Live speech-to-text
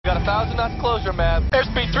1,000 on closure, Mav.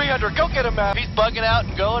 Airspeed 300. Go get him, Mav. He's bugging out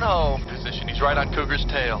and going home. Position. He's right on Cougar's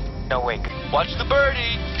tail. No wink. Watch the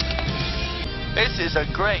birdie. This is a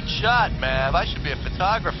great shot, Mav. I should be a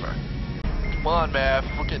photographer. Come on, Mav.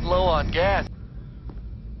 We're getting low on gas.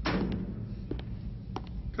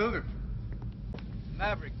 Cougar.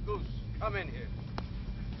 Maverick, Goose, come in here.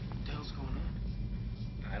 What the hell's going on?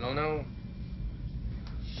 I don't know.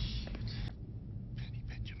 Penny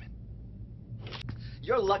Benjamin.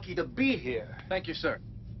 You're lucky to be here. Thank you, sir.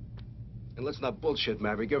 And let's not bullshit,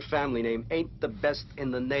 Maverick. Your family name ain't the best in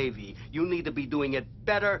the Navy. You need to be doing it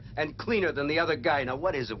better and cleaner than the other guy. Now,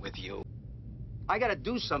 what is it with you? I gotta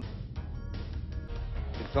do something.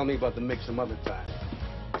 You can tell me about the mix some other time.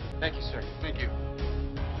 Thank you, sir. Thank you.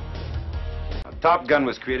 Top Gun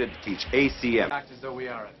was created to teach ACM. Act as though we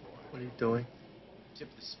are at war. What are you doing? Tip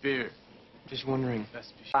the spear. Just wondering.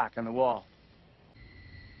 Best be back on the wall.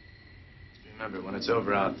 Just remember, when it's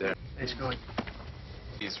over out there. It's going.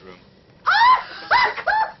 His room.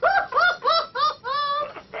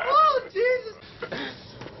 Oh, Jesus!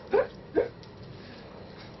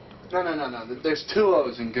 No. There's two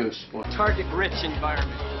O's in Goose. Target-rich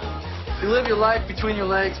environment. You live your life between your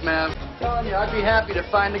legs, man. I'm telling you, I'd be happy to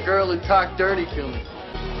find a girl who talked dirty to me.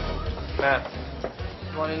 Man,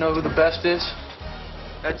 you want to know who the best is?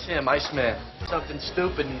 That's him, Iceman. Something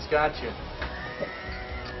stupid and he's got you.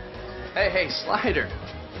 Hey, Slider.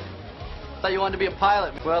 Thought you wanted to be a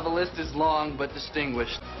pilot. Well, the list is long but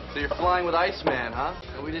distinguished. So you're flying with Iceman, huh?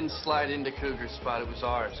 No, we didn't slide into Cougar's spot. It was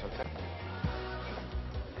ours, okay?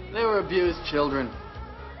 They were abused children.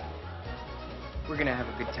 We're gonna have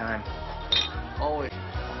a good time. Always.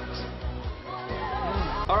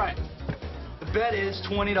 All right. The bet is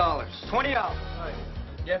 $20. $20. Right.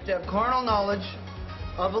 You have to have carnal knowledge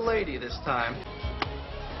of a lady this time.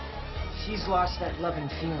 She's lost that loving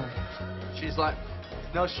feeling. She's like...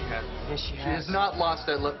 No, she hasn't. Yes, she She has. has not lost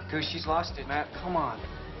that love. Goose, she's lost it. Matt, come on.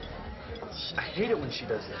 I hate it when she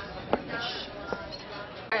does that.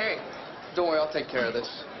 Hey, don't worry, I'll take care of this.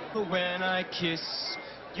 When I kiss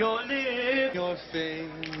your lips, your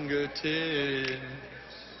fingertips,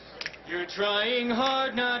 you're trying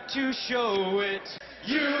hard not to show it.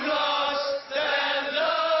 You've lost that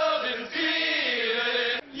love and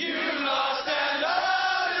feeling. You've lost that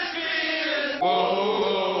love and feeling. Whoa,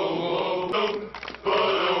 whoa, whoa, whoa,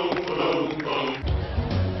 whoa, whoa,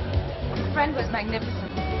 whoa. The friend was magnificent.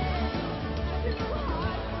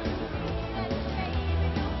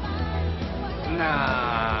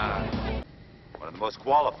 Nah. One of the most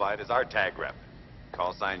qualified is our tag rep.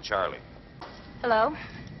 Call sign Charlie. Hello?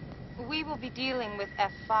 We will be dealing with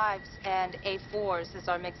F5s and A4s as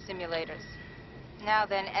our mixed simulators. Now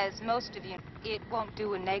then, as most of you, it won't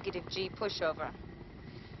do a negative G pushover.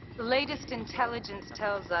 The latest intelligence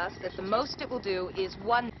tells us that the most it will do is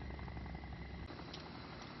one...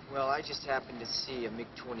 Well, I just happened to see a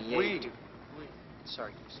MiG-28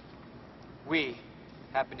 Sorry, Goose. We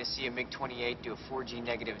happened to see a MiG-28 do a 4G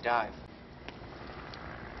negative dive.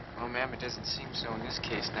 Oh, ma'am, it doesn't seem so in this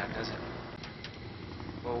case now, does it?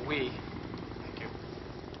 Well, thank you,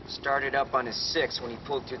 started up on his 6 when he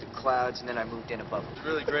pulled through the clouds, and then I moved in above him. It's a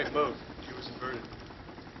really great move. He was inverted.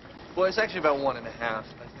 Well, it's actually about 1.5, I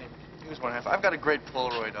think. He was 1.5. I've got a great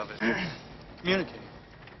Polaroid of it. Communicating.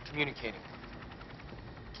 Communicating.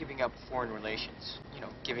 Keeping up foreign relations. You know,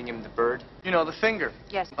 giving him the bird. You know, the finger.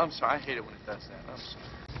 Yes. I'm sorry, I hate it when it does that. I'm sorry.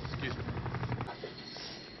 Excuse me.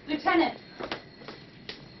 Lieutenant!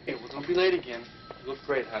 Hey, well, don't be late again. You look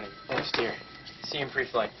great, honey. Thanks, dear. See you in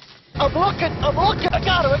pre-flight. I'm looking. I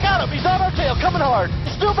got him. He's on our tail, coming hard.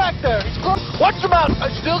 He's still back there. He's close. Watch him out. I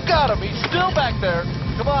still got him. He's still back there.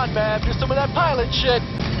 Come on, Mav. Do some of that pilot shit.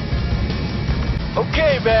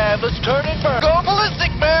 Okay, Mav. Let's turn and burn. Go ballistic,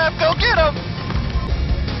 Mav. Go get him.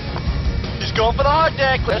 He's going for the hard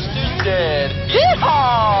deck. Jester's dead.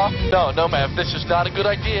 Yeehaw! No, Mav. This is not a good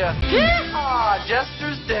idea. Yeehaw!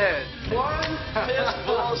 Jester's dead. One piss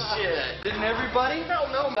bullshit. Didn't everybody? No,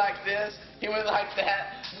 like this. He went like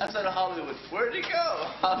that. I said to Hollywood, where'd he go?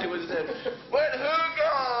 Hollywood said, where'd who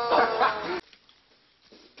go?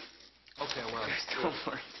 Okay, well, don't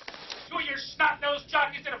worry. Two of your snot-nosed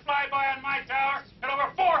jockeys did a flyby on my tower at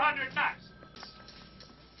over 400 knots.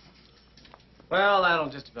 Well, that'll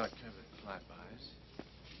just about cover the flybys.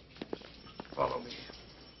 Follow me.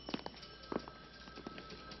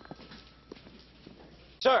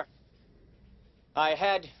 Sir, I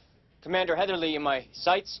had Commander Heatherly in my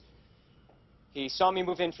sights. He saw me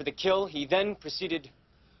move in for the kill. He then proceeded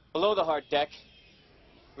below the hard deck.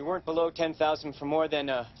 We weren't below 10,000 for more than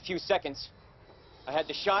a few seconds. I had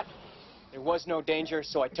the shot. There was no danger,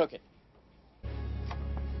 so I took it.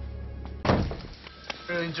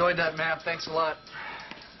 Really enjoyed that map. Thanks a lot.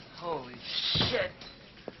 Holy shit.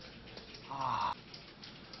 Ah.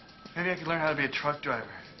 Maybe I could learn how to be a truck driver.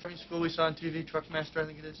 Every school we saw on TV, Truck Master, I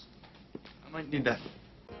think it is. I might need that.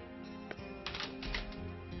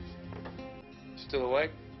 Still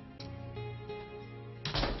awake?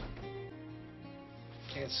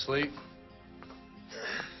 Can't sleep.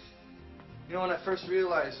 You know, when I first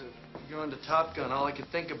realized that going to Top Gun, all I could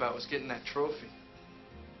think about was getting that trophy.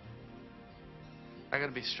 I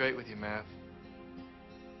gotta be straight with you, Mav.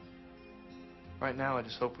 Right now, I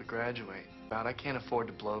just hope we graduate. I can't afford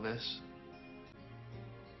to blow this.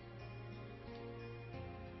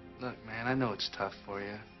 Look, man, I know it's tough for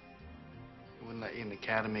you. They wouldn't let you in the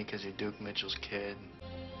academy because you're Duke Mitchell's kid.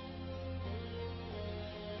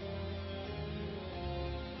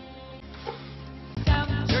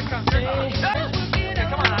 Here it comes. Here it comes. Yeah,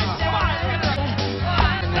 come on, Ice. Come on.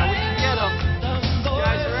 Now we can get them. You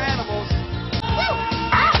guys are animals.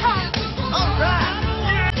 All right.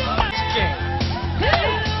 Okay.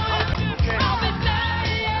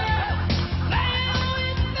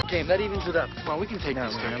 Game, that evens it up. Come on, we can take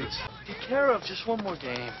this game. Take care of just one more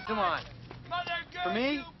game. Come on. For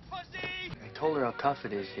me? I told her how tough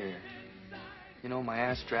it is here. You know, my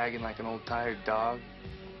ass dragging like an old tired dog.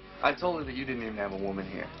 I told her that you didn't even have a woman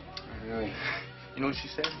here. Really? You know what she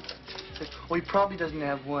said? She said, well, he probably doesn't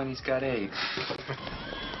have one, he's got 8.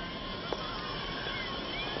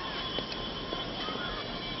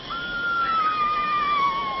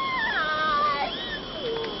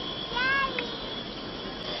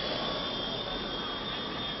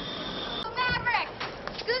 Maverick!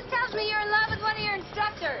 Goose tells me you're in love with one of your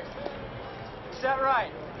instructors. Is that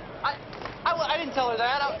right? I didn't tell her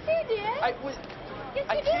that. Yes, you did.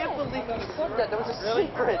 I can't believe you said that. That was a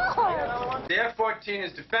secret. The F-14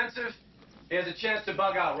 is defensive. He has a chance to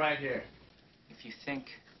bug out right here. If you think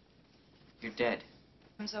you're dead.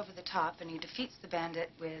 Comes over the top and he defeats the bandit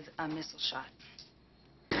with a missile shot.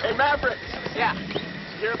 Hey, Maverick. Yeah.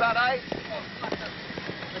 You hear about Ice?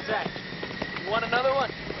 What's that? You want another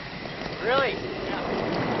one? Really?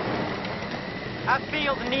 I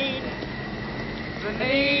feel the need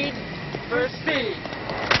for speed.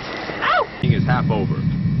 Is half over.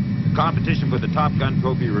 The competition for the Top Gun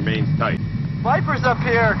trophy remains tight. Viper's up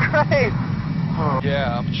here. Great.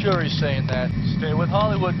 Yeah, I'm sure he's saying that. Stay with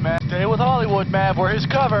Hollywood, Mav. Stay with Hollywood, Mav. We're his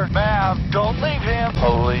cover. Mav, don't leave him.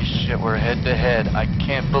 Holy shit, we're head to head. I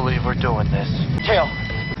can't believe we're doing this. Tail.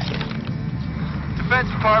 Defense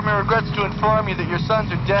Department regrets to inform you that your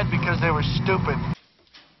sons are dead because they were stupid.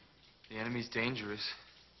 The enemy's dangerous.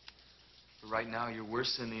 But right now, you're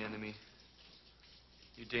worse than the enemy.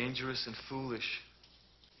 You're dangerous and foolish.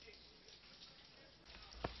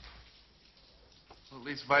 Well, at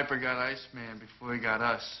least Viper got Iceman before he got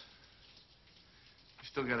us. We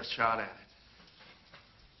still got a shot at it.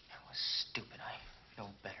 That was stupid. I know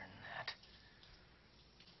better than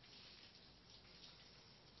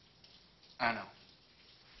that. I know.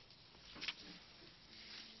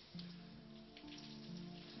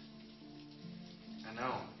 I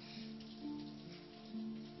know.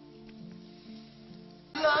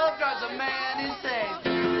 Love drives a man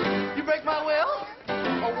insane. You break my will?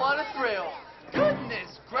 Oh, what a thrill.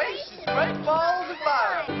 Goodness gracious, great balls of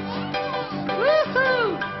fire.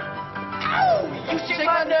 Woohoo! Ow! You shake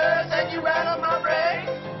my nerves and you rattle my brain.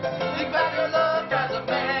 Think about your love drives a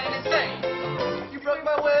man insane. You broke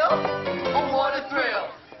my will? Oh, what a thrill.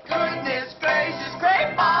 Goodness gracious,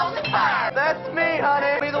 great balls of fire. That's me,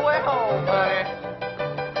 honey. Be the way home, honey.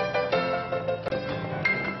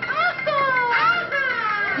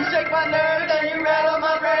 You shake my nerves and you rattle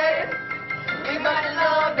my brain. Think about your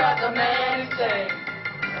love drives a man insane.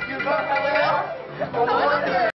 You broke my will? Oh, what a thrill.